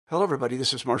Hello, everybody.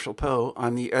 This is Marshall Poe.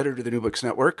 I'm the editor of the New Books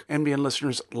Network. NBN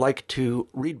listeners like to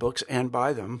read books and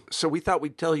buy them. So we thought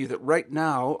we'd tell you that right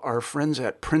now, our friends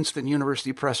at Princeton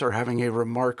University Press are having a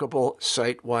remarkable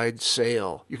site-wide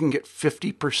sale. You can get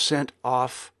 50%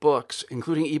 off books,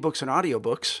 including ebooks and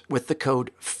audiobooks, with the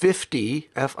code 50,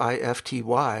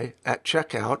 F-I-F-T-Y, at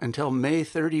checkout until May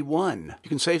 31. You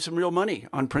can save some real money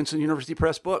on Princeton University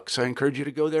Press books. I encourage you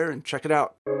to go there and check it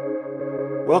out.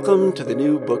 Welcome to the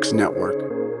New Books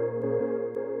Network.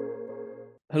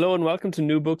 Hello and welcome to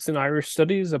New Books in Irish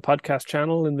Studies, a podcast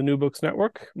channel in the New Books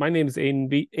Network. My name is Aidan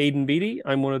Beatty.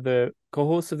 I'm one of the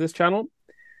co-hosts of this channel.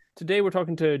 Today we're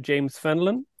talking to James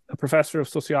Fenelon, a professor of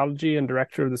sociology and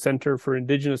director of the Center for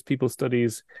Indigenous People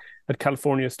Studies at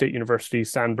California State University,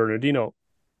 San Bernardino.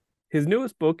 His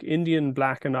newest book, Indian,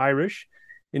 Black and Irish,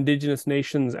 Indigenous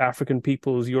Nations, African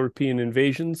Peoples, European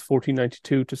Invasions, 1492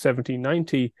 to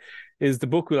 1790, is the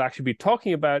book we'll actually be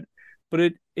talking about.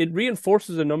 But it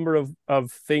reinforces a number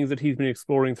of things that he's been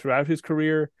exploring throughout his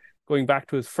career, going back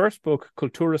to his first book,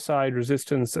 Culturicide,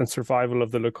 Resistance and Survival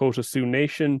of the Lakota Sioux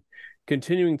Nation,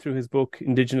 continuing through his book,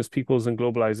 Indigenous Peoples and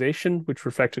Globalization, which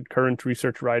reflected current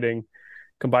research writing,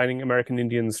 combining American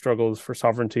Indian struggles for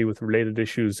sovereignty with related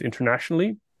issues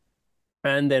internationally.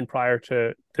 And then prior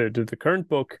to the current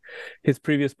book, his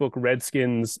previous book,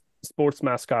 Redskins, Sports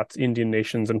Mascots, Indian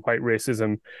Nations and White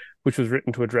Racism, which was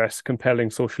written to address compelling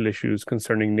social issues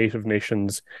concerning Native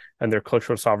nations and their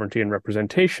cultural sovereignty and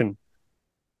representation.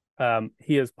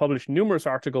 He has published numerous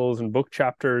articles and book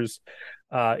chapters,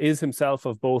 is himself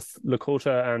of both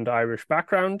Lakota and Irish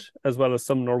background, as well as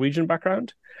some Norwegian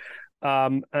background,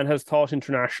 and has taught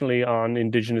internationally on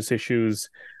Indigenous issues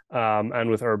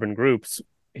and with urban groups.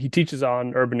 He teaches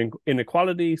on urban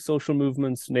inequality, social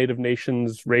movements, Native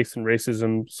nations, race and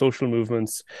racism, social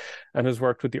movements, and has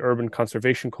worked with the Urban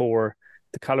Conservation Corps,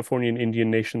 the Californian Indian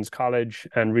Nations College,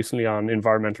 and recently on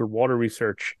environmental water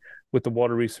research with the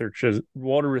Water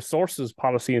Resources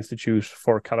Policy Institute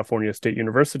for California State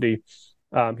University.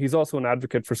 He's also an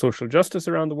advocate for social justice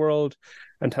around the world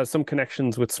and has some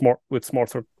connections with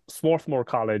Swarthmore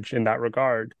College in that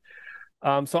regard.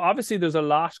 So obviously there's a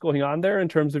lot going on there in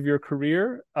terms of your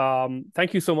career.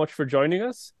 Thank you so much for joining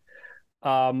us.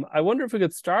 I wonder if we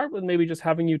could start with maybe just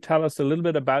having you tell us a little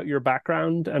bit about your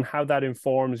background and how that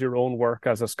informs your own work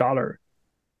as a scholar.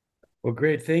 Well,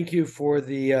 great. Thank you for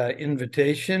the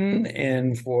invitation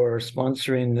and for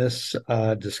sponsoring this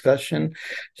discussion.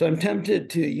 So I'm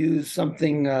tempted to use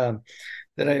something that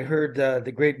I heard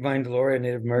the great Vine Deloria,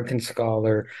 Native American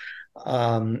scholar,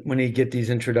 when he get these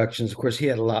introductions. Of course, he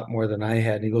had a lot more than I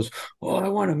had. And he goes, "Oh, I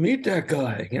want to meet that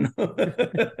guy."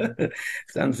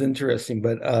 Sounds interesting,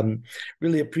 but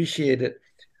really appreciate it.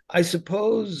 I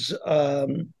suppose,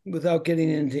 without getting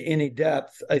into any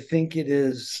depth, I think it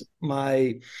is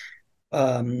my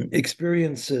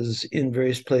experiences in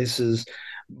various places,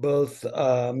 both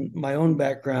my own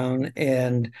background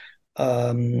and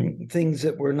things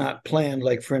that were not planned.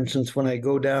 Like, for instance, when I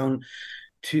go down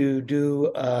to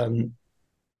do a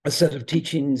set of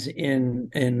teachings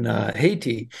in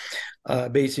Haiti,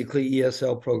 basically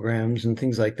ESL programs and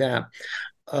things like that.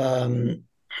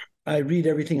 I read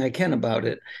everything I can about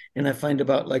it, and I find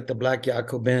about like the Black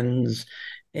Jacobins,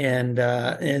 and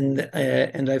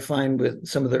I find with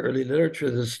some of the early literature,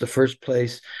 this is the first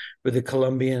place where the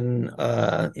Colombian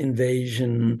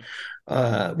invasion,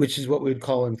 which is what we would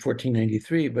call in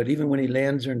 1493. But even when he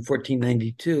lands there in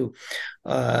 1492,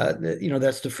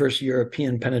 that's the first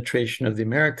European penetration of the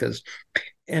Americas.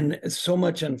 And so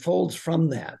much unfolds from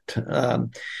that.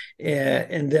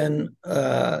 And then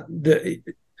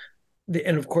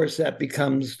and of course, that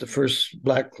becomes the first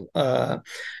Black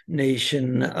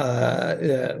nation,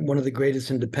 one of the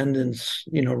greatest independence,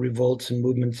 revolts and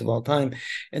movements of all time.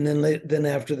 And then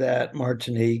after that,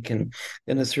 Martinique, and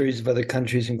then a series of other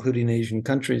countries, including Asian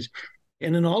countries.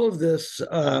 And in all of this,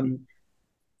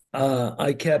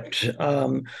 I kept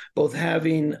both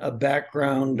having a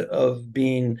background of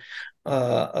being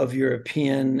of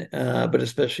European, but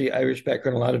especially Irish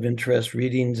background, a lot of interest,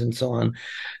 readings, and so on.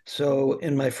 So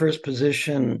in my first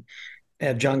position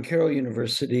at John Carroll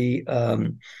University,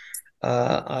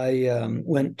 I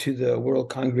went to the World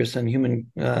Congress on Human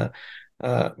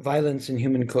Violence and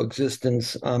Human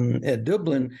Coexistence at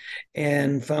Dublin,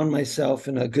 and found myself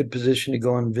in a good position to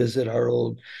go and visit our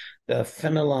old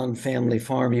Fenelon family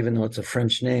farm, even though it's a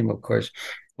French name, of course.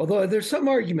 Although there's some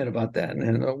argument about that.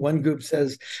 And one group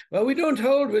says, well, we don't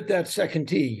hold with that second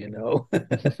T, and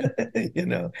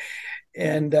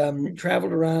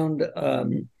traveled around,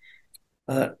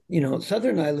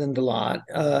 Southern Ireland a lot.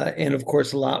 And of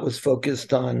course, a lot was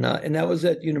focused on, and that was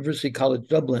at University College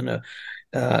Dublin,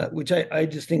 which I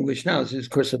distinguish now is, of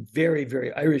course, a very,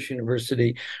 very Irish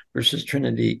university versus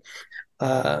Trinity,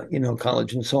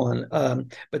 college and so on.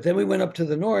 But then we went up to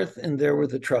the north, and there were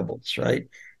the Troubles, right?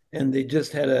 And they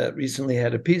just recently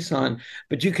had a piece on,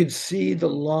 but you could see the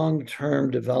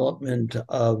long-term development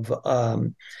of,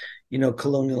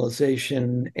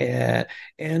 colonialization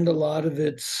and a lot of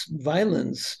its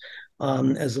violence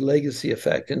as a legacy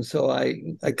effect. And so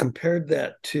I compared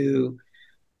that to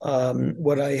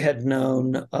what I had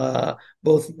known,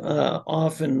 both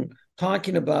often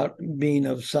talking about being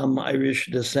of some Irish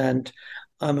descent,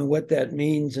 and what that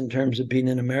means in terms of being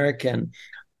an American.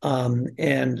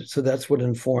 And so that's what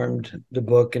informed the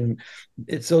book. And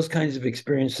it's those kinds of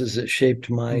experiences that shaped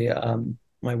my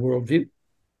worldview.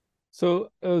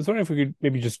 So I was wondering if we could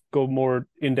maybe just go more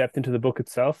in depth into the book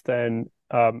itself. Then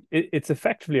it's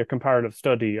effectively a comparative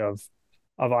study of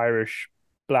Irish,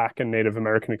 Black, and Native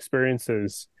American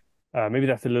experiences. Maybe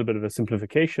that's a little bit of a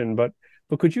simplification, but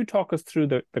could you talk us through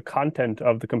the content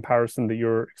of the comparison that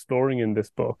you're exploring in this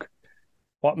book?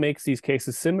 What makes these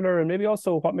cases similar, and maybe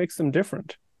also what makes them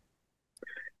different?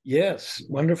 Yes,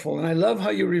 wonderful. And I love how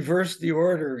you reverse the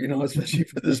order, especially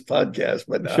for this podcast.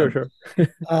 But Sure.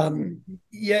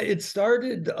 yeah, it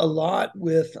started a lot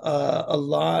with a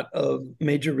lot of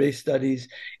major race studies,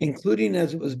 including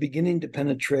as it was beginning to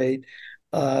penetrate,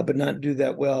 but not do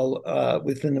that well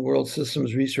within the World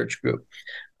Systems Research Group,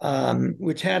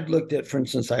 which had looked at, for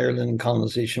instance, Ireland and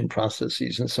colonization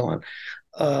processes and so on.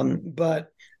 But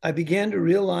I began to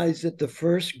realize that the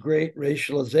first great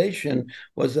racialization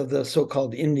was of the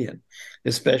so-called Indian,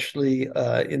 especially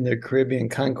in the Caribbean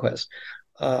conquest.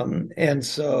 But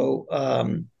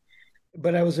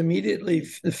I was immediately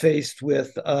faced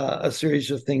with a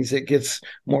series of things that gets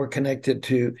more connected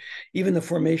to even the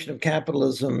formation of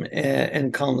capitalism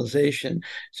and colonization.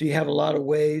 So you have a lot of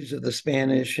waves of the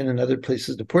Spanish and in other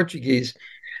places the Portuguese.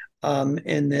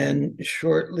 And then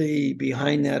shortly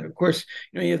behind that, of course,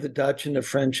 you have the Dutch and the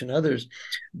French and others.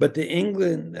 But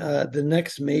the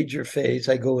next major phase,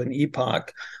 I go in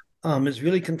epoch, is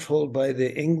really controlled by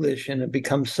the English, and it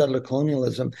becomes settler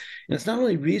colonialism. And it's not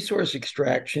only resource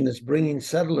extraction, it's bringing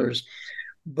settlers,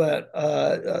 but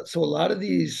so a lot of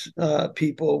these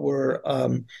people were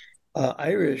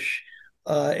Irish.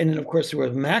 And then, of course, there were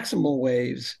maximal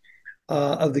waves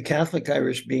of the Catholic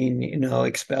Irish being,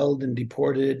 expelled and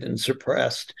deported and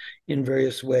suppressed in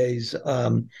various ways,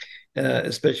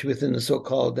 especially within the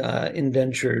so-called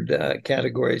indentured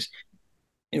categories.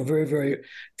 Very, very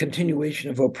continuation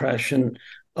of oppression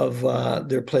of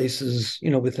their places,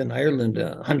 within Ireland,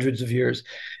 hundreds of years,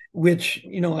 which,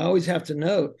 I always have to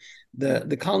note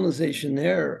the colonization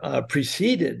there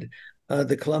preceded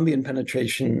the Columbian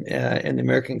penetration and the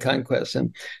American conquest.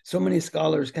 And so many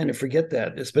scholars kind of forget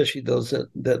that, especially those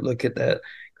that look at that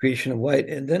creation of white.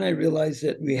 And then I realized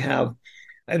that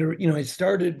I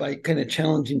started by kind of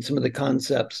challenging some of the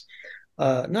concepts,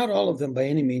 not all of them by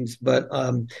any means, but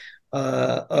the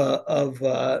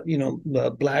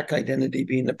Black identity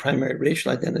being the primary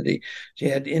racial identity. So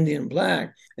you had Indian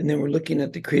Black, and then we're looking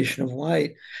at the creation of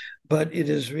white. But it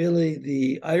is really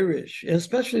the Irish, and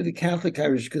especially the Catholic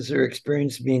Irish, because their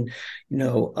experience being,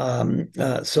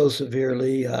 so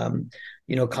severely,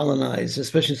 colonized,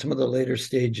 especially in some of the later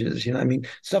stages.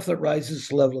 Stuff that rises to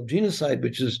the level of genocide,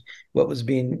 which is what was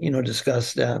being,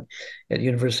 discussed at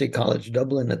University College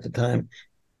Dublin at the time. It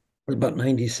was about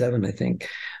 97, I think.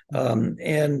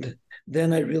 And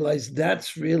then I realized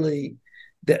that's really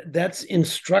that's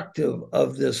instructive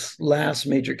of this last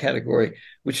major category,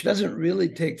 which doesn't really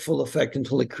take full effect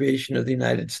until the creation of the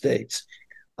United States.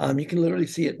 You can literally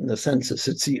see it in the census.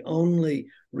 It's the only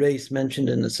race mentioned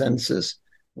in the census,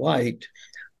 white.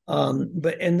 And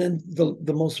then the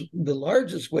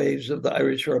largest waves of the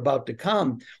Irish are about to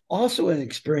come, also an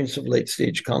experience of late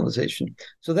stage colonization.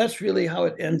 So that's really how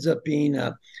it ends up being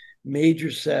a major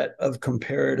set of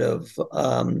comparative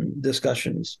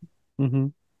discussions. Mm-hmm.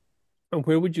 And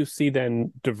where would you see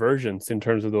then divergence in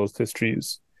terms of those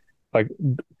histories? Like,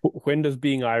 when does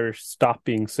being Irish stop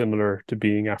being similar to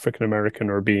being African American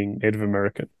or being Native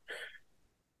American?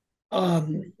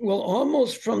 Well,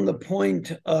 almost from the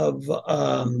point of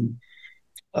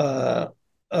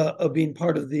being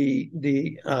part of the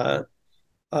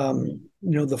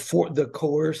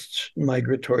coerced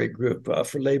migratory group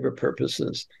for labor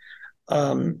purposes,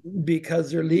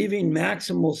 because they're leaving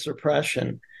maximal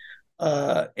suppression.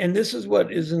 And this is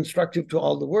what is instructive to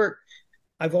all the work.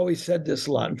 I've always said this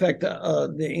a lot. In fact,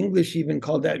 the English even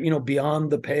called that,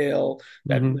 beyond the pale.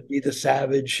 That would be the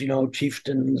savage,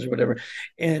 chieftains or whatever.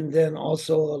 And then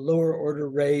also a lower order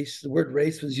race. The word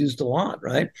race was used a lot,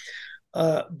 right?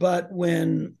 But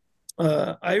when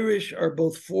Irish are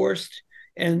both forced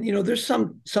And there's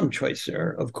some choice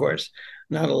there, of course,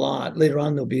 not a lot. Later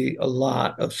on, there'll be a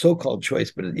lot of so-called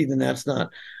choice, but even that's not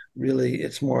really.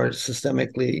 It's more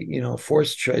systemically,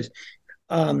 forced choice.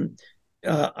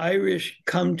 Irish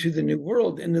come to the New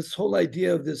World, and this whole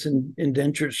idea of this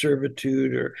indentured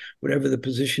servitude or whatever the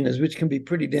position is, which can be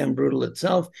pretty damn brutal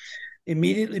itself,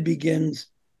 immediately begins.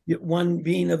 One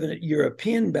being of a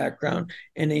European background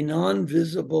and a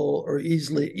non-visible or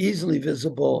easily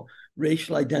visible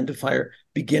racial identifier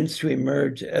begins to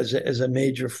emerge as a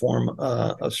major form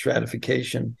of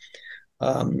stratification,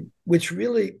 which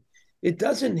really it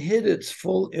doesn't hit its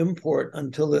full import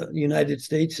until the United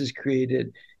States is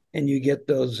created, and you get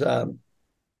those in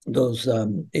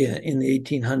the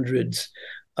 1800s,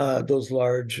 those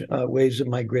large waves of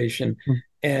migration,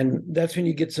 and that's when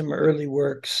you get some early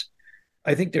works.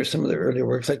 I think there's some of the earlier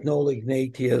works like Noel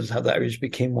Ignatius, How the Irish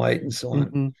Became White, and so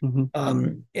on.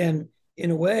 And in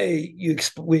a way,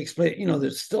 we explain,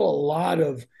 there's still a lot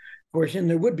of course, and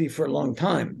there would be for a long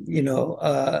time,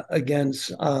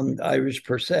 against Irish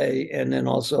per se, and then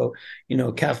also,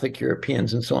 Catholic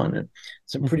Europeans and so on. And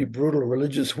some pretty brutal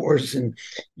religious wars in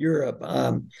Europe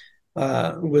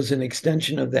was an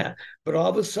extension of that. But all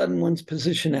of a sudden, one's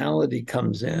positionality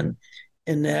comes in,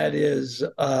 and that is,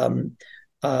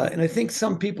 and I think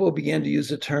some people began to use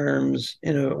the terms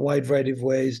in a wide variety of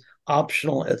ways,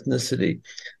 optional ethnicity.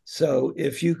 So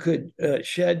if you could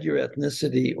shed your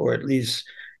ethnicity, or at least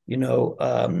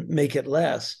make it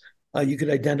less, you could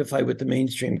identify with the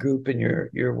mainstream group, and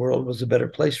your world was a better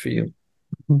place for you.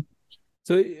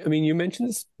 So, I mean, you mentioned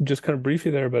this just kind of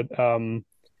briefly there, but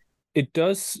it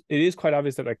is quite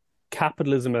obvious that like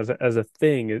capitalism as a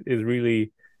thing is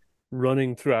really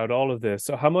running throughout all of this.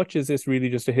 So how much is this really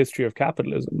just a history of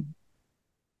capitalism?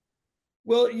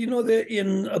 Well,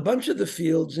 in a bunch of the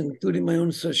fields, including my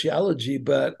own sociology,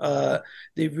 but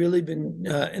they've really been,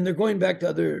 and they're going back to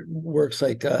other works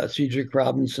like Cedric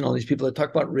Robinson, all these people that talk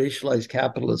about racialized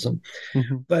capitalism.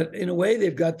 But in a way,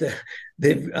 they've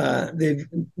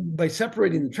by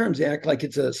separating the terms, they act like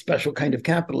it's a special kind of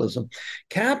capitalism.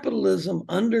 Capitalism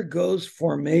undergoes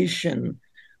formation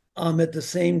at the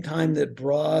same time that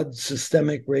broad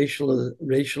systemic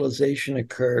racialization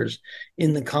occurs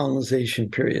in the colonization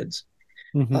periods.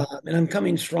 And I'm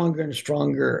coming stronger and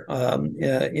stronger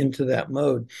into that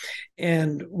mode.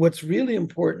 And what's really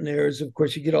important there is, of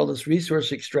course, you get all this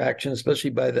resource extraction,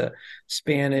 especially by the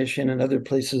Spanish and in other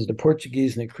places, the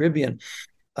Portuguese and the Caribbean.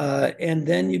 And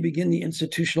then you begin the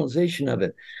institutionalization of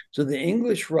it. So the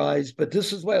English rise, but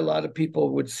this is why a lot of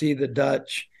people would see the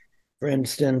Dutch, for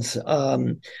instance,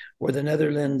 or the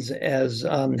Netherlands as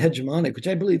hegemonic, which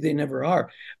I believe they never are.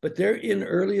 But they're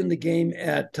early in the game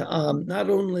at not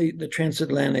only the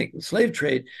transatlantic slave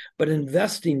trade, but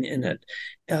investing in it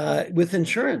with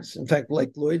insurance. In fact,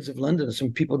 like Lloyd's of London,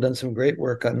 some people have done some great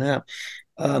work on that.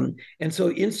 And so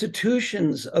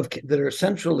institutions that are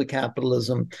central to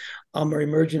capitalism are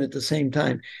emerging at the same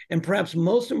time. And perhaps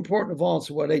most important of all,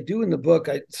 so what I do in the book,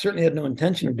 I certainly had no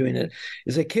intention of doing it,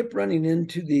 is I kept running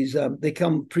into these, they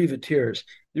come privateers.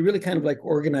 They're really kind of like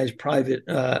organized private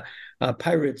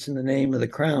pirates in the name of the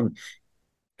crown.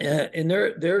 And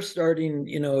they're starting,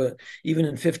 even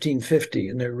in 1550,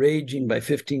 and they're raging by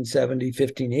 1570,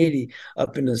 1580,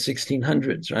 up into the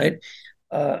 1600s, right?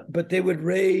 But they would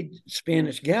raid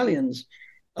Spanish galleons.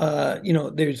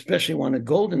 They especially wanted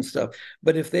gold and stuff.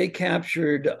 But if they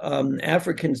captured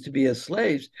Africans to be as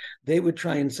slaves, they would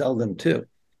try and sell them too.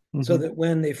 So that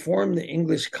when they formed the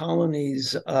English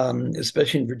colonies,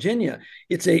 especially in Virginia,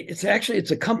 it's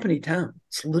a company town.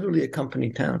 It's literally a company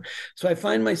town. So I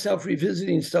find myself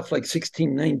revisiting stuff like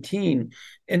 1619,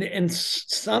 and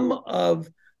some of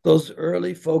those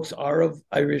early folks are of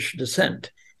Irish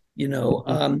descent.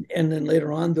 And then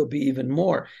later on there'll be even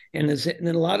more. And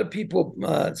then a lot of people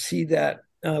see that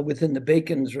within the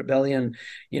Bacon's Rebellion,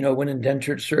 when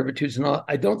indentured servitudes and all.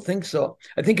 I don't think so.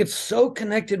 I think it's so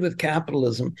connected with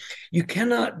capitalism, you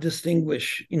cannot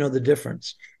distinguish, the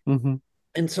difference. And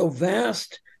so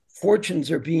vast fortunes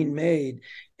are being made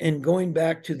and going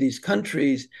back to these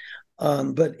countries.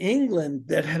 But England,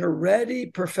 that had already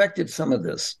perfected some of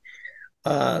this.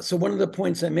 So one of the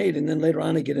points I made, and then later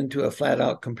on I get into a flat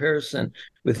out comparison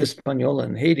with Hispaniola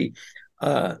and Haiti,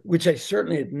 which I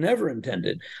certainly had never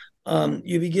intended.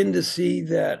 You begin to see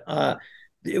that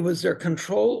it was their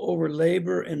control over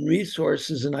labor and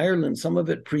resources in Ireland, some of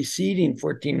it preceding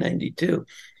 1492.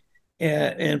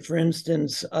 And for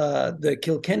instance, the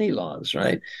Kilkenny laws,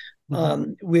 right?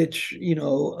 Which,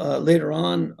 later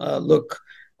on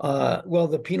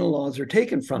the penal laws are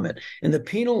taken from it. And the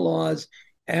penal laws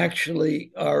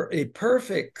actually are a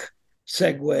perfect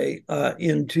segue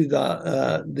into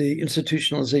the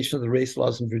institutionalization of the race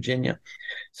laws in Virginia.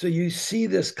 So you see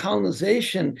this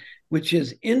colonization, which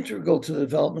is integral to the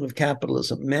development of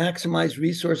capitalism, maximize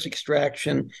resource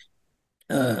extraction,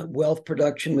 wealth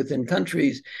production within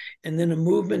countries, and then a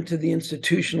movement to the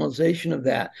institutionalization of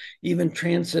that, even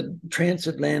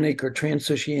transatlantic or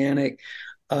transoceanic,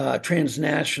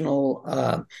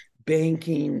 transnational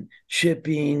banking,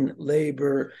 shipping,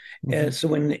 labor. So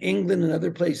when England and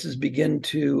other places begin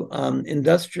to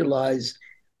industrialize,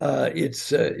 it's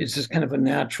just kind of a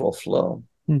natural flow.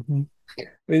 Mm-hmm. I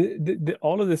mean,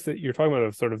 all of this that you're talking about,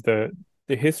 of sort of the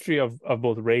history of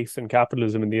both race and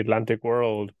capitalism in the Atlantic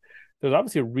world, there's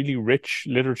obviously a really rich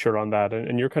literature on that,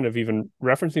 and you're kind of even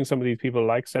referencing some of these people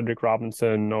like Cedric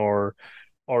Robinson or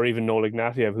even Noel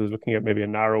Ignatieff, who's looking at maybe a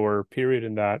narrower period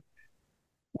in that.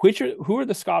 Who are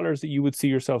the scholars that you would see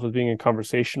yourself as being in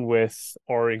conversation with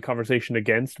or in conversation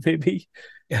against, maybe?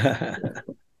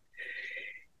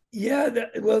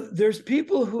 Well, there's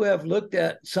people who have looked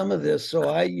at some of this. So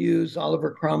I use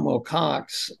Oliver Cromwell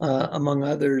Cox, among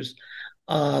others,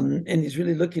 and he's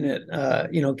really looking at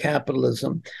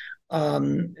capitalism.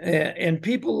 And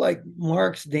people like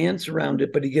Marx dance around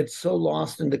it, but he gets so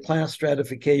lost into class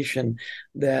stratification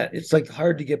that it's like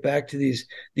hard to get back to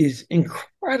these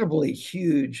incredibly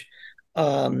huge,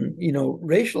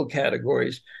 racial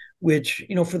categories, which,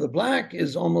 for the Black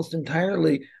is almost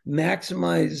entirely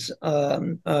maximize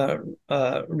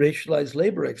racialized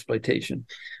labor exploitation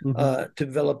to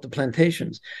develop the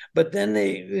plantations. But then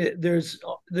there's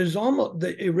almost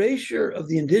the erasure of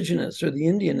the indigenous or the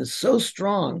Indian is so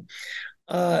strong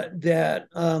that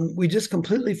we just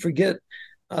completely forget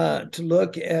to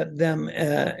look at them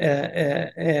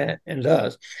and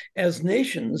us as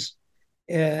nations,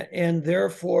 and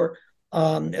therefore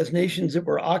as nations that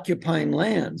were occupying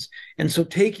lands. And so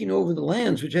taking over the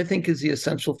lands, which I think is the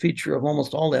essential feature of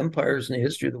almost all empires in the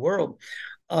history of the world,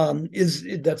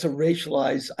 that's a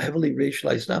heavily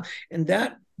racialized stuff. And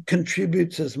that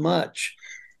contributes as much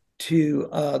to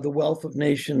the wealth of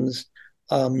nations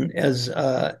as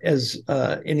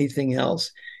anything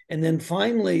else. And then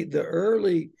finally, the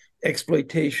early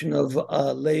exploitation of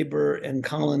labor and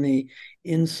colony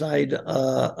inside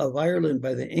of Ireland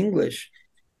by the English,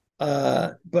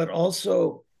 but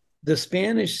also the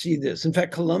Spanish see this. In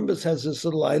fact, Columbus has this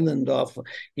little island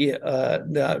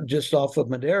just off of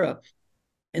Madeira,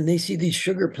 and they see these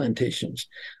sugar plantations.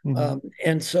 And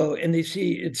they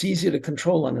see it's easy to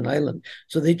control on an island.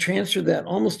 So they transfer that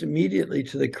almost immediately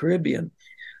to the Caribbean.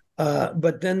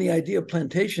 But then the idea of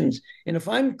plantations, and if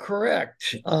I'm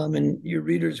correct, and your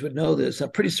readers would know this,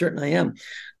 I'm pretty certain I am,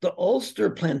 the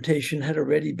Ulster plantation had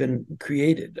already been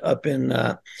created up in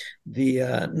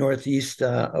the northeast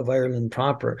of Ireland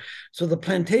proper. So the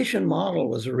plantation model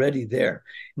was already there.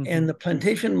 And the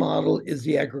plantation model is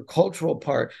the agricultural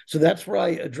part. So that's where I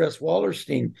address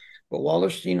Wallerstein. But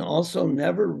Wallerstein also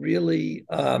never really,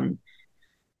 so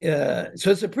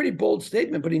it's a pretty bold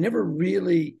statement, but he never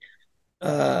really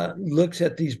looks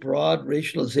at these broad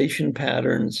racialization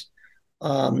patterns,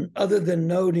 other than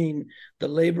noting the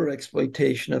labor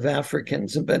exploitation of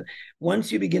Africans. But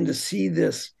once you begin to see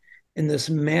this in this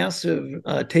massive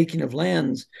taking of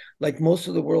lands, like most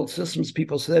of the world systems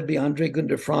people, so that'd be Andre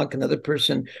Gunder Frank, another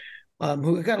person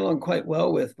who we got along quite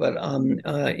well with, but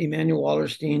Emmanuel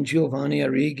Wallerstein, Giovanni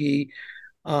Arrighi,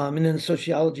 and then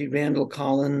sociology, Randall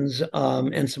Collins,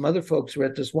 and some other folks were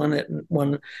at this one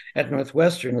at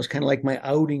Northwestern. It was kind of like my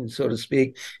outing, so to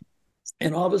speak.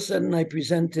 And all of a sudden I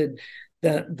presented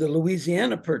that the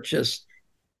Louisiana Purchase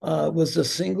was the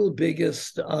single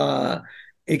biggest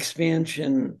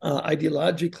expansion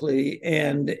ideologically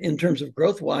and in terms of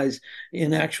growth-wise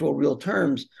in actual real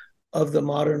terms of the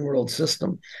modern world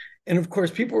system. And of course,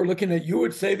 people were looking at, you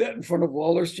would say that in front of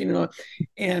Wallerstein.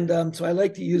 And so I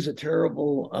like to use a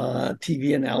terrible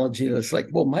TV analogy. It's like,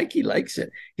 well, Mikey likes it.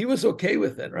 He was okay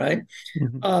with it, right?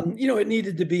 It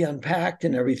needed to be unpacked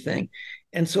and everything.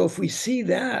 And so if we see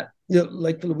that,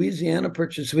 like the Louisiana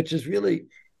Purchase, which is really,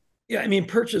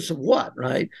 purchase of what,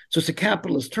 right? So it's a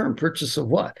capitalist term, purchase of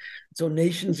what? So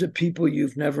nations of people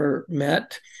you've never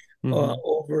met,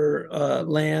 over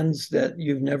lands that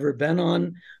you've never been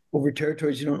on, over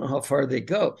territories you don't know how far they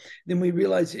go, then we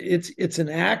realize it's an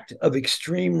act of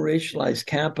extreme racialized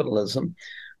capitalism.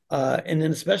 And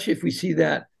then especially if we see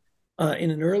that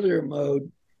in an earlier mode,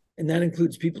 and that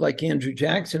includes people like Andrew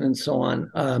Jackson and so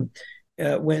on,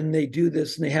 when they do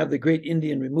this and they have the Great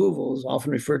Indian Removals,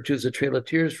 often referred to as the Trail of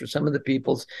Tears for some of the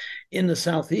peoples in the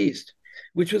Southeast,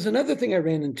 which was another thing I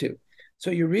ran into. So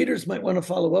your readers might want to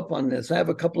follow up on this. I have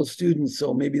a couple of students,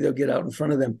 so maybe they'll get out in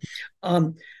front of them.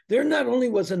 There not only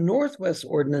was a Northwest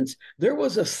ordinance, there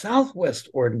was a Southwest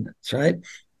ordinance, right?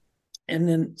 And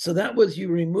then, so that was, you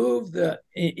remove the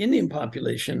Indian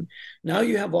population. Now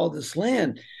you have all this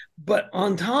land. But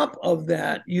on top of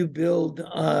that, you build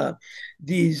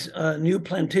these new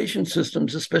plantation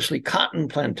systems, especially cotton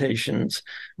plantations,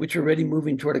 which are already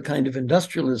moving toward a kind of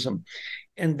industrialism.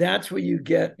 And that's where you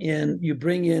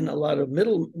bring in a lot of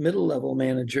middle level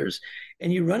managers,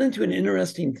 and you run into an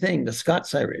interesting thing, the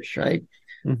Scots Irish, right?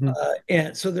 Mm-hmm.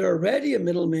 And so they're already a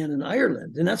middleman in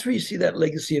Ireland, and that's where you see that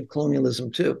legacy of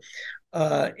colonialism too.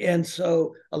 And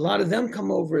so a lot of them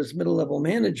come over as middle level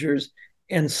managers,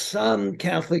 and some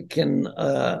Catholic and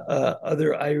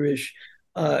other Irish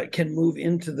can move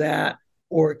into that,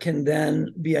 or can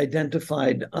then be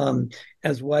identified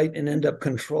as white and end up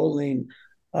controlling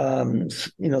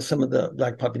some of the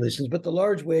Black populations. But the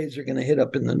large waves are going to hit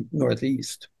up in the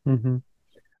Northeast. Mm-hmm.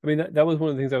 I mean, that was one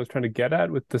of the things I was trying to get at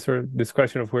with the sort of this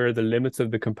question of where the limits of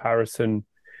the comparison.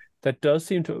 That does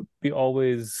seem to be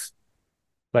always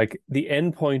like the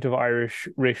end point of Irish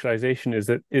racialization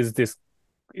is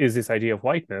this idea of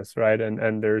whiteness, right?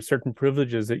 And there are certain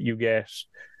privileges that you get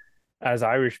as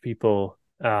Irish people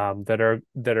that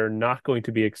are not going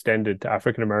to be extended to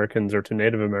African Americans or to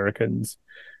Native Americans.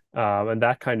 And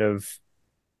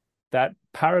that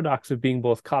paradox of being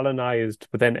both colonized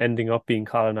but then ending up being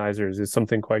colonizers is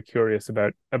something quite curious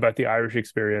about the Irish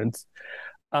experience.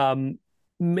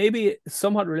 Maybe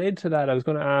somewhat related to that, I was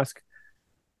going to ask,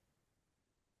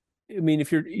 I mean,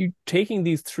 if you're taking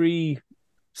these three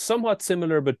somewhat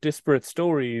similar but disparate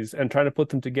stories and trying to put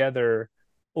them together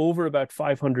over about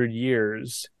 500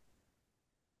 years,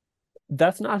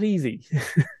 that's not easy.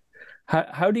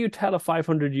 How do you tell a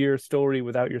 500-year story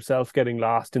without yourself getting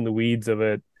lost in the weeds of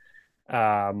it,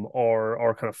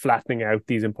 or kind of flattening out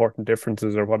these important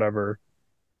differences or whatever?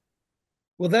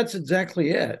 Well, that's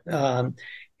exactly it.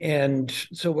 And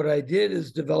so what I did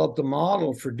is develop the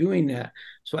model for doing that.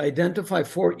 So I identify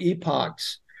 4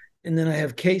 epochs, and then I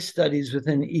have case studies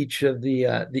within each of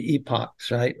the epochs,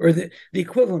 right? Or the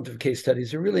equivalent of case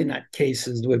studies. They're really not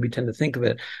cases the way we tend to think of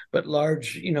it, but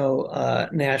large,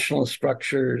 national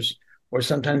structures, or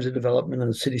sometimes the development of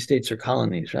the city-states or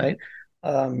colonies, right?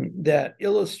 That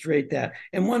illustrate that.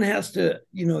 And one has to,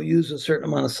 use a certain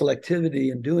amount of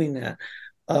selectivity in doing that.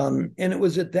 And it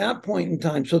was at that point in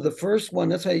time. So the first one,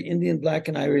 that's why Indian, Black,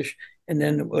 and Irish, and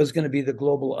then it was going to be the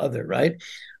global other, right?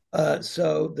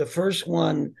 So the first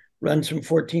one runs from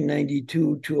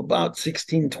 1492 to about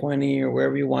 1620, or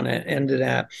wherever you want to end it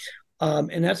at.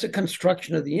 And that's a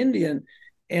construction of the Indian,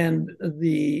 and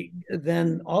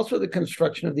then also the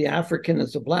construction of the African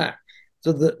as a Black.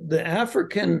 So the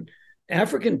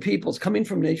African peoples coming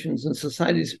from nations and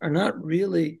societies are not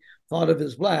really thought of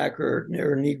as Black or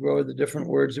Negro, or the different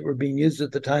words that were being used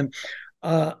at the time,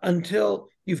 until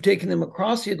you've taken them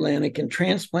across the Atlantic and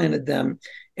transplanted them,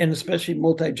 and especially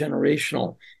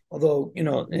multi-generational, although,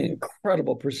 an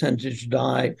incredible percentage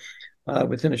die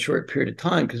within a short period of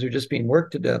time because they're just being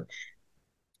worked to death.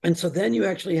 And so then you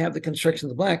actually have the construction of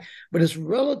the Black, but it's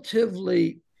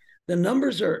the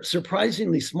numbers are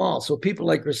surprisingly small. So people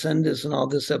like Resendez and all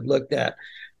this have looked at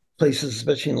places,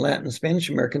 especially in Latin and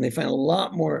Spanish America, and they find a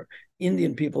lot more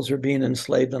Indian peoples are being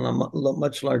enslaved on a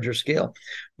much larger scale.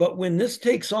 But when this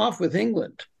takes off with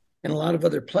England and a lot of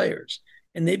other players,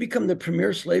 and they become the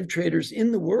premier slave traders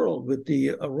in the world with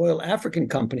the Royal African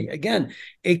Company, again,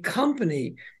 a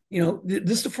company,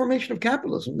 this is the formation of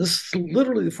capitalism. This is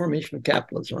literally the formation of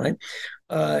capitalism, right?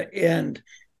 And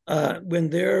when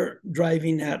they're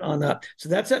driving that on up. So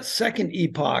that's that second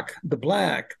epoch, the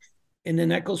Black. And then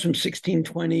that goes from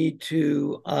 1620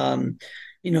 to,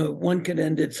 one could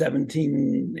end at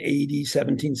 1780,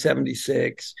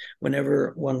 1776,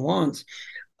 whenever one wants.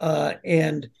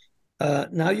 And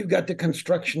now you've got the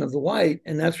construction of the white,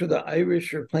 and that's where the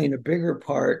Irish are playing a bigger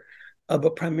part,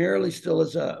 but primarily still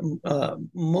as a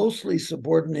mostly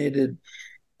subordinated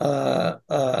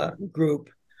group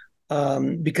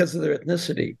because of their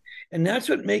ethnicity. And that's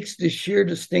what makes the sheer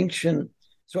distinction.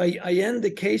 So I end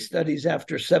the case studies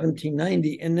after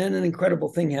 1790, and then an incredible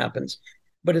thing happens.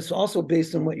 But it's also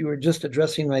based on what you were just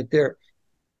addressing right there.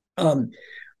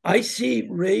 I see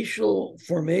racial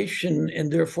formation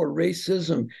and therefore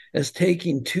racism as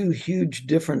taking 2 huge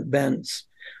different bents,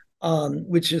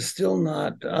 which is still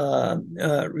not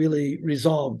really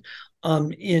resolved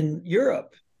in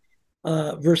Europe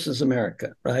versus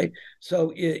America, right?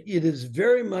 So it is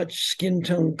very much skin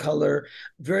tone color,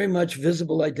 very much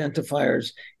visible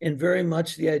identifiers, and very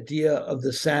much the idea of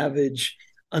the savage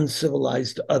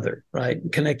uncivilized other, right?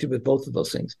 Connected with both of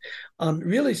those things.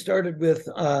 Really started with,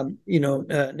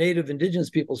 native indigenous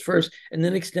peoples first, and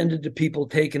then extended to people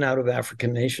taken out of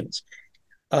African nations.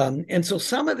 And so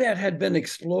some of that had been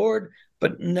explored,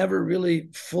 but never really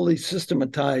fully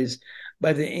systematized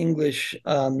by the English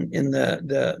in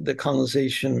the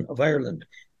colonization of Ireland.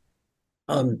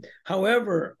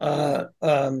 However,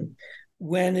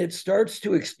 when it starts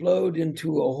to explode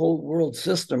into a whole world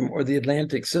system, or the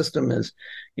Atlantic system, as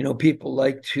people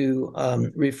like to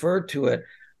refer to it,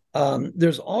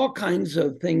 there's all kinds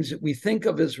of things that we think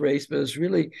of as race, but it's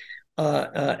really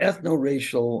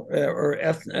ethno-racial or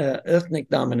ethnic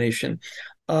domination,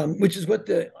 which is what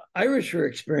the Irish are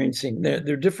experiencing.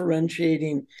 They're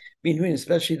differentiating between,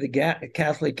 especially the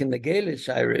Catholic and the Gaelic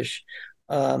Irish.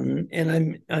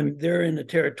 And I'm there in a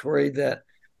territory that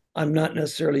I'm not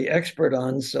necessarily expert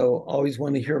on, so always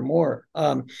want to hear more.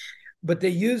 But they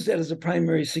use that as a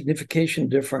primary signification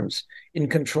difference in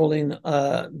controlling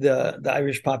the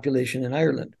Irish population in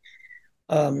Ireland.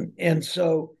 And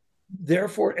so,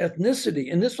 therefore,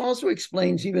 ethnicity, and this also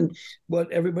explains even what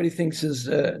everybody thinks is,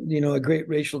 a great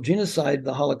racial genocide,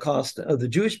 the Holocaust of the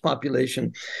Jewish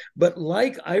population. But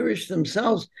like Irish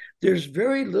themselves, there's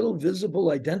very little visible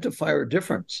identifier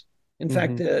difference. In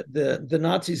fact, the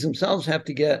Nazis themselves have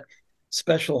to get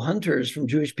special hunters from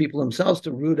Jewish people themselves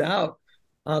to root out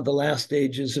the last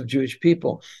stages of Jewish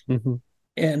people.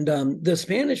 And the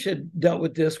Spanish had dealt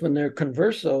with this when they're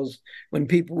conversos, when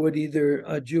people would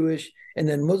either Jewish and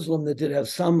then Muslim that did have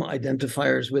some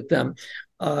identifiers with them.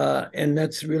 And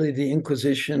that's really the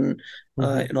Inquisition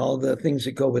and all the things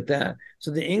that go with that. So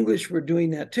the English were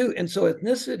doing that too. And so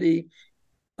ethnicity,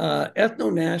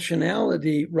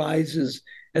 ethno-nationality rises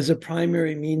as a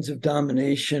primary means of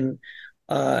domination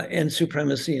and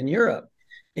supremacy in Europe.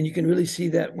 And you can really see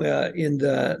that in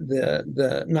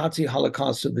the Nazi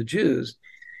Holocaust of the Jews.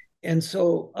 And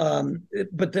so,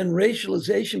 but then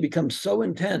racialization becomes so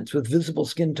intense with visible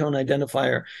skin tone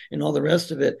identifier and all the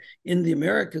rest of it in the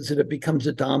Americas that it becomes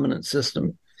a dominant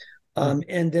system.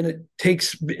 And then it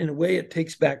takes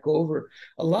back over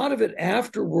a lot of it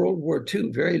after World War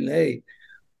II, very late.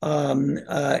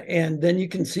 And then you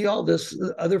can see all this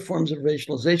other forms of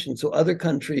racialization. So other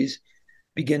countries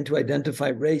begin to identify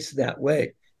race that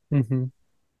way. One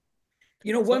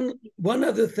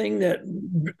other thing that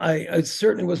I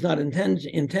certainly was not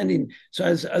intending. So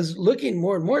I was looking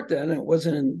more and more at that, and I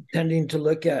wasn't intending to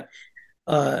look at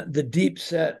the deep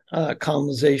set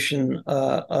colonization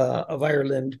of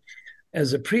Ireland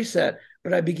as a preset.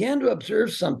 But I began to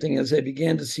observe something as I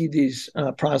began to see these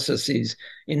processes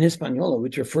in Hispaniola,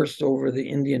 which are first over the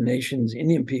Indian nations,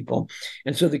 Indian people.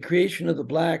 And so the creation of the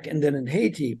Black, and then in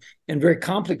Haiti, and very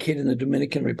complicated in the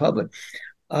Dominican Republic,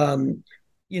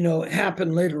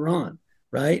 happened later on,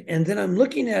 right? And then I'm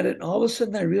looking at it, and all of a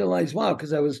sudden I realized, wow,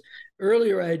 because I had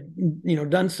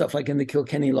done stuff like in the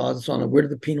Kilkenny laws and so on. Where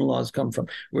did the penal laws come from?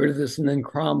 Where did this, and then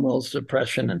Cromwell's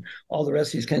suppression and all the rest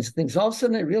of these kinds of things. All of a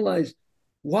sudden I realized,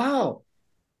 wow,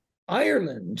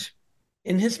 Ireland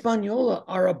and Hispaniola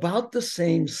are about the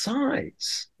same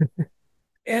size.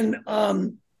 And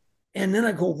then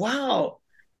I go, wow.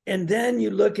 And then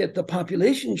you look at the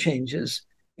population changes.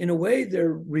 In a way,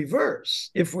 they're reverse,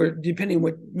 depending on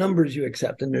what numbers you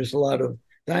accept. And there's a lot of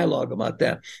dialogue about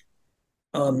that.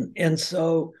 And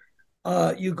so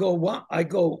you go, wow, I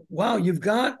go, wow, you've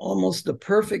got almost the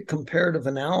perfect comparative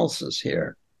analysis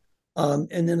here.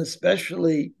 And then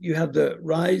especially you have the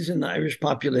rise in the Irish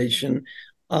population,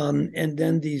 and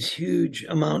then these huge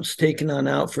amounts taken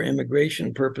out for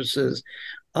immigration purposes,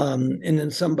 and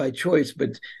then some by choice,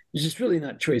 but it's just really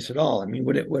not choice at all. I mean,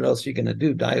 what else are you going to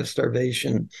do? Die of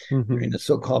starvation during the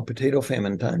so-called potato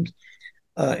famine times,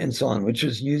 and so on, which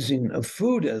is using of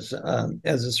food as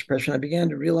a suppression. I began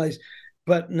to realize,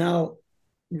 but now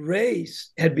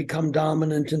race had become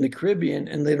dominant in the Caribbean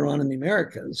and later on in the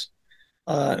Americas.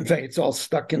 In fact, it's all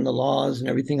stuck in the laws and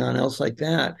everything on else like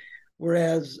that.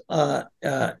 Whereas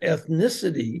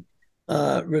ethnicity,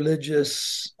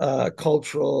 religious,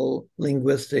 cultural,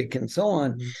 linguistic, and so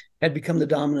on, had become the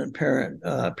dominant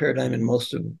paradigm in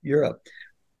most of Europe.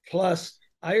 Plus,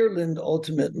 Ireland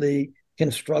ultimately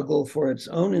can struggle for its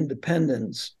own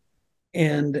independence.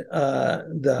 And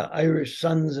the Irish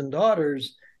sons and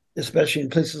daughters, especially in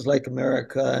places like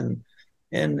America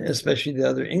and especially the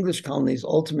other English colonies,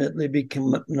 ultimately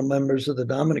become members of the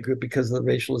dominant group because of the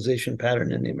racialization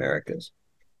pattern in the Americas.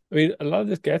 I mean, a lot of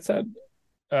this gets at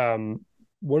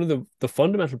one of the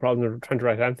fundamental problems of trying to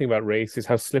write anything about race is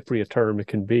how slippery a term it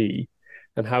can be,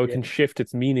 and how it can shift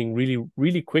its meaning really,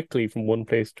 really quickly from one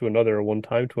place to another, or one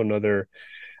time to another.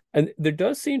 And there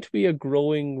does seem to be a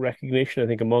growing recognition, I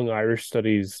think, among Irish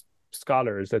studies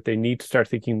scholars that they need to start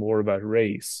thinking more about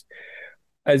race.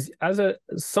 As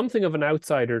something of an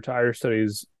outsider to Irish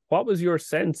studies, what was your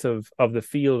sense of the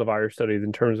field of Irish studies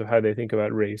in terms of how they think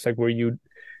about race? Like, were you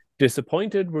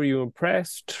disappointed? Were you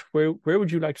impressed? Where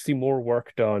would you like to see more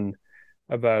work done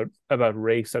about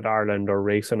race at Ireland or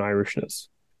race and Irishness?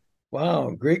 Wow,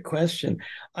 great question.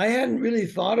 I hadn't really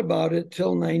thought about it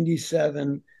till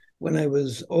 97 when I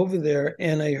was over there,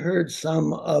 and I heard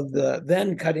some of the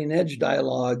then cutting edge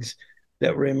dialogues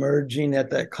that were emerging at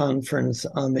that conference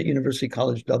at University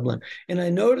College Dublin. And I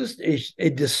noticed a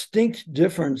distinct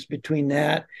difference between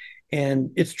that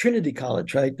and it's Trinity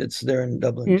College, right? That's there in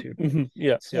Dublin too. Mm-hmm.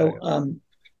 Yeah. So,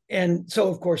 and so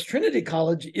of course, Trinity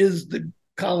College is the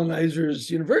colonizers'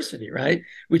 university, right?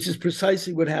 Which is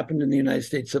precisely what happened in the United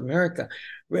States of America.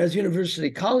 Whereas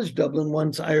University College Dublin,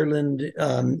 once Ireland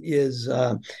is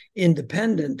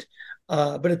independent,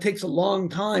 but it takes a long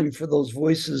time for those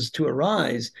voices to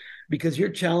arise because you're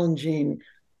challenging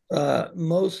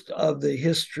most of the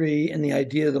history and the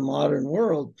idea of the modern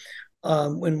world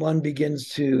when one begins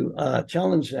to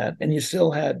challenge that. And you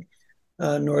still had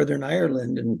Northern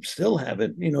Ireland and still have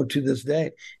it, to this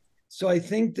day. So I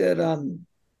think that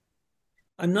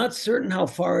I'm not certain how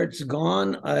far it's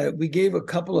gone. We gave a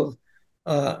couple of,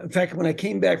 in fact, when I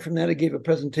came back from that, I gave a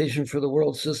presentation for the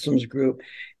World Systems Group,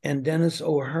 and Dennis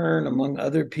O'Hearn, among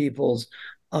other peoples,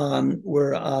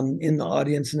 were in the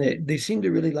audience, and they seemed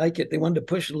to really like it. They wanted to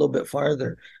push it a little bit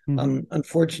farther. Mm-hmm.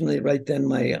 Unfortunately, right then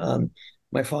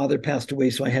my father passed away,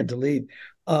 so I had to leave.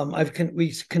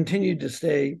 We continued to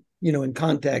stay, in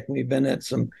contact, and we've been at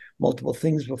some multiple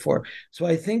things before. So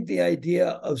I think the idea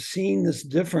of seeing this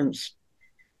difference,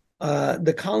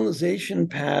 the colonization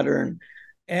pattern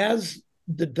as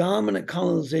the dominant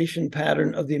colonization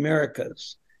pattern of the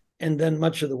Americas and then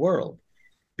much of the world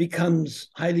becomes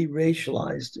highly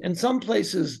racialized. In some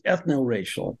places,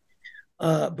 ethno-racial,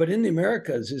 but in the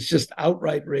Americas, it's just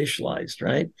outright racialized,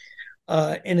 right?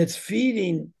 And it's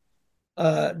feeding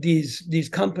these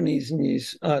companies and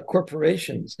these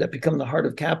corporations that become the heart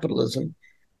of capitalism.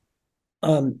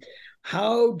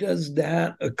 How does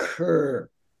that occur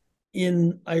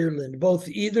in Ireland, both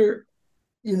either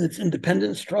in its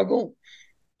independence struggle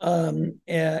and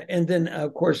then,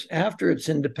 of course, after it's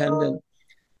independent?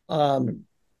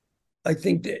 I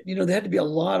think that, there had to be a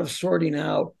lot of sorting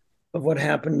out of what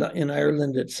happened in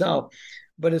Ireland itself.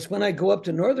 But it's when I go up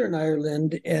to Northern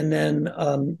Ireland, and then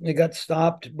it got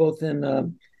stopped both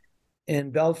in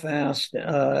Belfast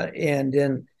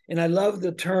and I love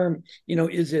the term,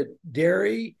 is it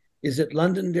dairy? Is it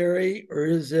Londonderry, or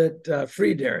is it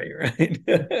free dairy, right?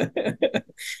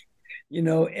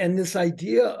 And this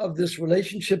idea of this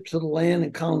relationship to the land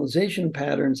and colonization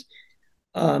patterns,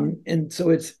 and so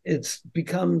it's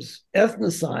becomes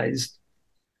ethnicized.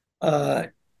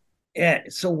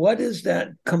 So what is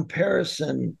that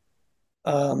comparison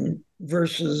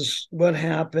versus what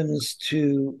happens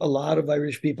to a lot of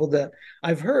Irish people that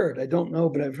I've heard? I don't know,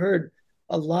 but I've heard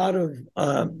a lot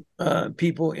of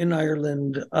people in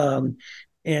Ireland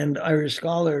and Irish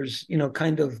scholars,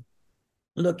 kind of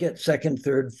look at second,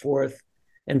 third, fourth,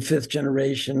 and fifth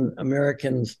generation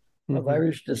Americans of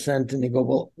Irish descent, and they go,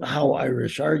 well, how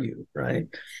Irish are you, right?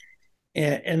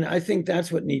 And I think that's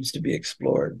what needs to be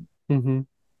explored. Mm-hmm.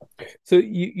 So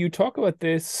you talk about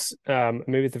this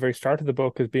maybe at the very start of the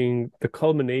book as being the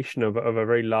culmination of a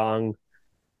very long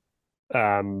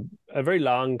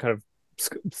kind of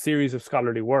series of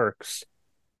scholarly works.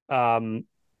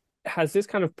 Has this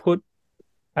kind of put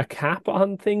a cap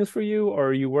on things for you, or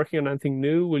are you working on anything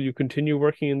new? Will you continue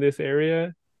working in this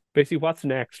area? Basically, what's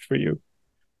next for you?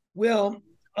 Well,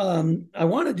 I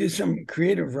want to do some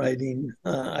creative writing.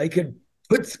 I could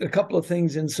put a couple of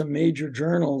things in some major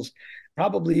journals,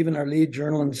 probably even our lead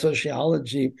journal in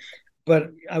sociology,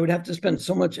 but I would have to spend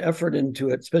so much effort into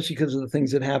it, especially because of the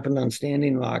things that happened on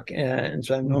Standing Rock. And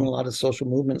so I've known a lot of social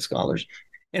movement scholars.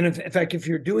 And in fact, if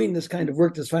you're doing this kind of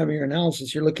work, this 5-year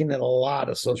analysis, you're looking at a lot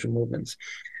of social movements,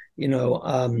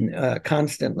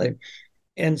 constantly.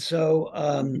 And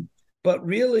so, but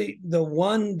really the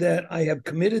one that I have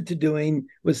committed to doing,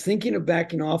 was thinking of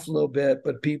backing off a little bit,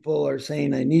 but people are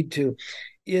saying I need to,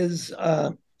 is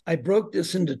I broke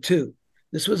this into two.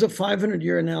 This was a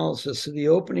 500-year analysis. So the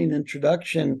opening,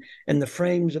 introduction, and the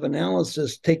frames of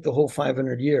analysis take the whole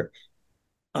 500-year.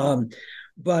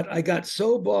 But I got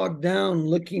so bogged down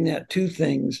looking at two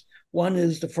things. One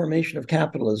is the formation of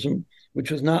capitalism,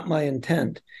 which was not my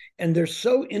intent. And they're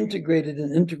so integrated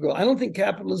and integral. I don't think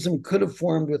capitalism could have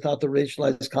formed without the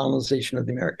racialized colonization of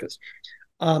the Americas.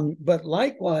 But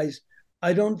likewise,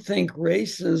 I don't think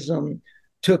racism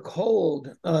took hold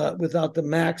without the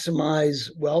maximized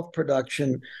wealth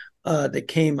production that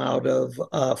came out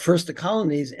of first the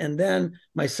colonies. And then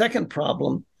my second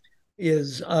problem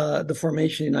is the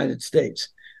formation of the United States,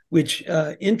 which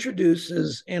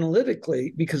introduces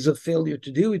analytically, because of failure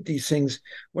to do with these things,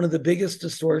 one of the biggest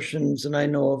distortions that I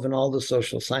know of in all the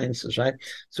social sciences, right?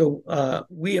 So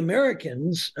we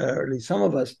Americans, or at least some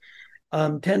of us,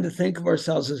 tend to think of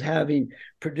ourselves as having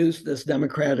produced this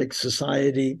democratic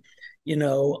society,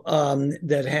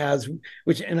 that has,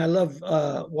 which, and I love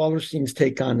Wallerstein's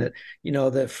take on it,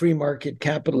 the free market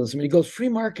capitalism. And he goes, free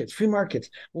markets, free markets.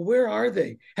 Well, where are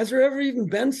they? Has there ever even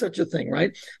been such a thing,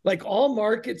 right? Like all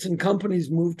markets and companies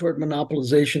move toward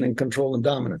monopolization and control and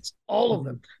dominance. All of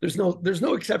them. There's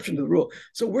no exception to the rule.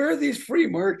 So where are these free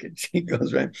markets? He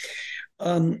goes, right.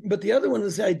 But the other one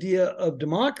is the idea of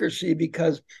democracy,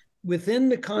 because within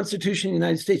the Constitution of the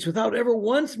United States, without ever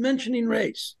once mentioning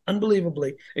race,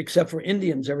 unbelievably, except for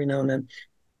Indians every now and then,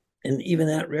 and even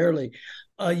that rarely,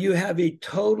 you have a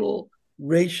total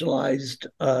racialized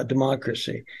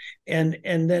democracy, and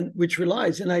then which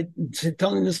relies, and I'm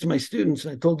telling this to my students,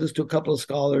 and I told this to a couple of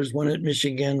scholars, one at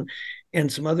Michigan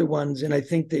and some other ones, and I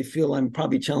think they feel I'm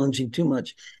probably challenging too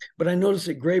much, but I noticed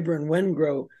that Graeber and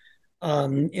Wengrow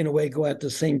in a way go at the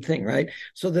same thing, right?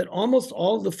 So that almost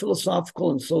all of the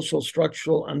philosophical and social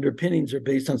structural underpinnings are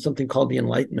based on something called the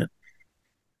Enlightenment.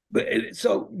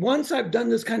 So once I've done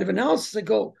this kind of analysis, I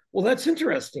go, well, that's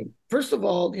interesting. First of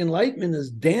all, the Enlightenment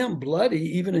is damn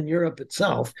bloody, even in Europe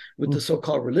itself, with the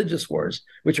so-called religious wars,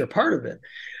 which are part of it.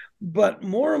 But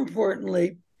more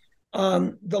importantly,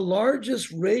 the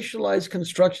largest racialized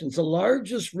constructions, the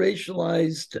largest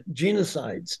racialized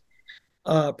genocides,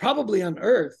 probably on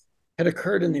Earth, had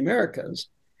occurred in the Americas.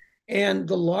 And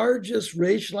the largest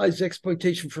racialized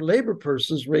exploitation for labor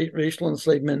purposes, racial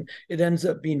enslavement, it ends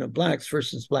up being of blacks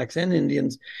versus blacks and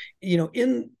Indians,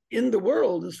 in the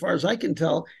world, as far as I can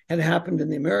tell, had happened in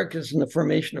the Americas in the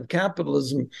formation of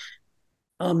capitalism.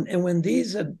 And when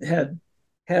these had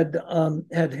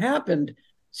happened,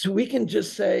 so we can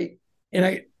just say, and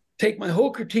I take my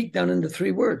whole critique down into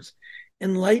three words: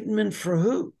 enlightenment for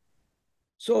who?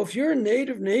 So if you're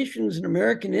Native Nations and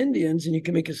American Indians, and you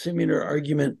can make a similar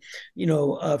argument,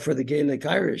 for the Gaelic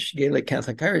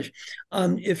Catholic Irish,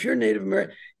 if you're Native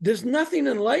American, there's nothing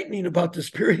enlightening about this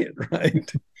period,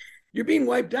 right? You're being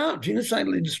wiped out,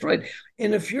 genocidally destroyed.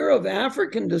 And if you're of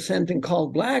African descent and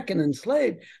called black and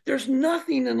enslaved, there's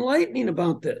nothing enlightening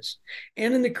about this.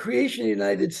 And in the creation of the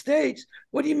United States,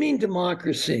 what do you mean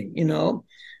democracy,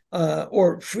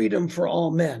 or freedom for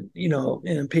all men,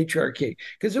 in patriarchy?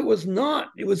 Because it was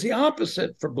the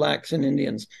opposite for blacks and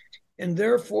Indians. And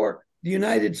therefore, the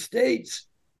United States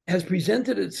has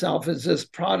presented itself as this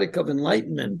product of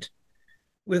enlightenment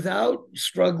without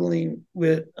struggling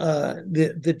with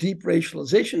the deep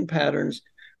racialization patterns,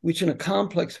 which in a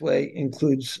complex way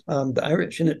includes the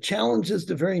Irish. And it challenges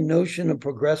the very notion of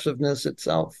progressiveness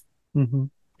itself. Mm-hmm.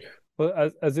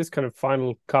 Well, as this kind of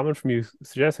final comment from you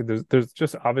suggested, there's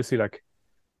just obviously like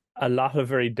a lot of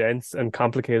very dense and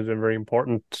complicated and very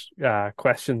important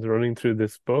questions running through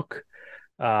this book.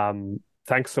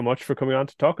 Thanks so much for coming on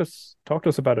to talk to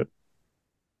us about it.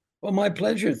 Well, my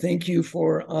pleasure. Thank you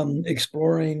for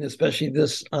exploring, especially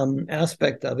this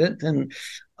aspect of it. And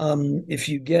if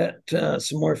you get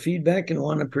some more feedback and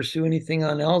want to pursue anything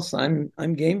on else, I'm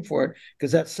game for it,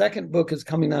 because that second book is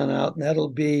coming on out, and that'll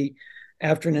be,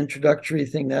 after an introductory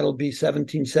thing, that'll be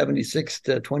 1776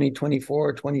 to 2024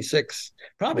 or 26,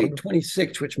 probably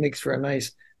 26, which makes for a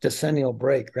nice decennial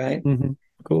break, right? Mm-hmm.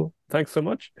 Cool. Thanks so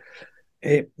much.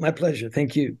 Hey, my pleasure.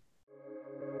 Thank you.